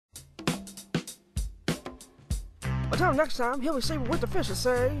Until next time, he'll be sleeping with the fishes,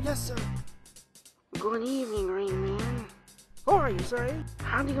 say. Yes, sir. Good evening, Green Man. Who are you, say?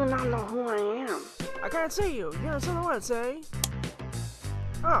 How do you not know who I am? I can't see you. You're in silhouette, say.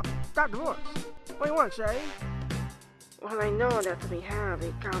 Oh, Dr. Voice. What do you want, say? Well, I know that we have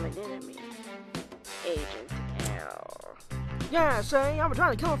a common enemy. Agent L. Yeah, say. I've been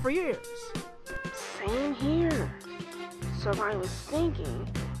trying to kill him for years. Same here. So I was thinking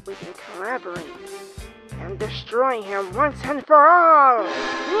we can collaborate and destroy him once and for all.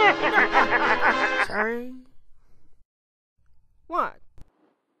 Sorry? What?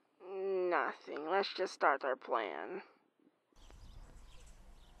 Nothing. Let's just start our plan.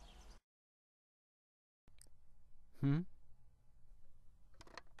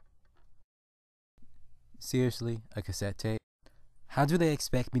 Seriously, a cassette tape? How do they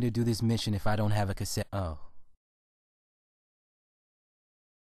expect me to do this mission if I don't have a cassette? Oh.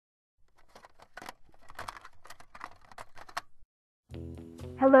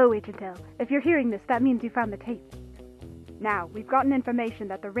 Hello, Agent L. If you're hearing this, that means you found the tape. Now, we've gotten information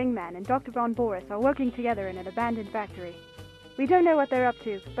that the Ringman and Dr. Von Boris are working together in an abandoned factory. We don't know what they're up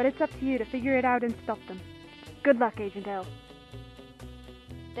to, but it's up to you to figure it out and stop them. Good luck, Agent L.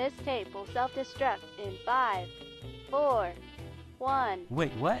 This tape will self-destruct in 5, 4, 1.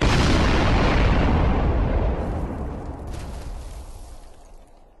 Wait, what?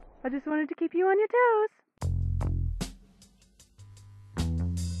 I just wanted to keep you on your toes.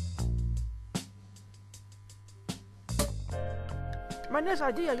 My next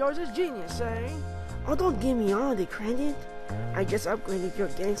idea of yours is genius, say. Oh, don't give me all the credit. I just upgraded your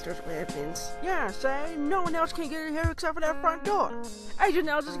gangster's weapons. Yeah, say. No one else can get in here except for that front door. Agent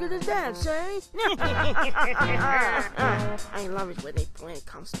L's as good as that, say. I love it when they plan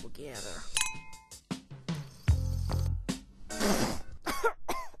comes together.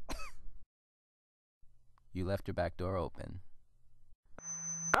 You left your back door open.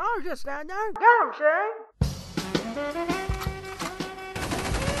 I'll just stand there and get him, say.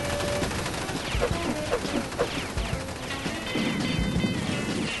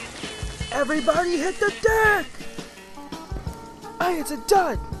 Everybody hit the deck! Hey, it's a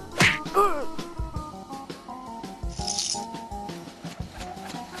dud!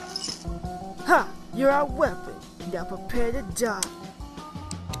 Ha! You're our weapon. Now prepare to die.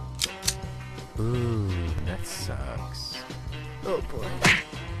 Ooh, that sucks. Oh boy.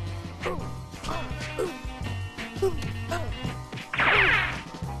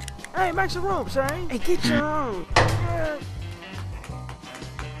 Hey, make some room, say. Hey, get your own.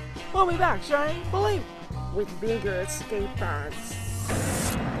 We'll be back, say. Believe me. With bigger escape pods.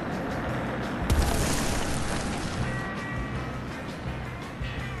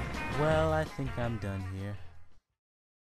 Well, I think I'm done here.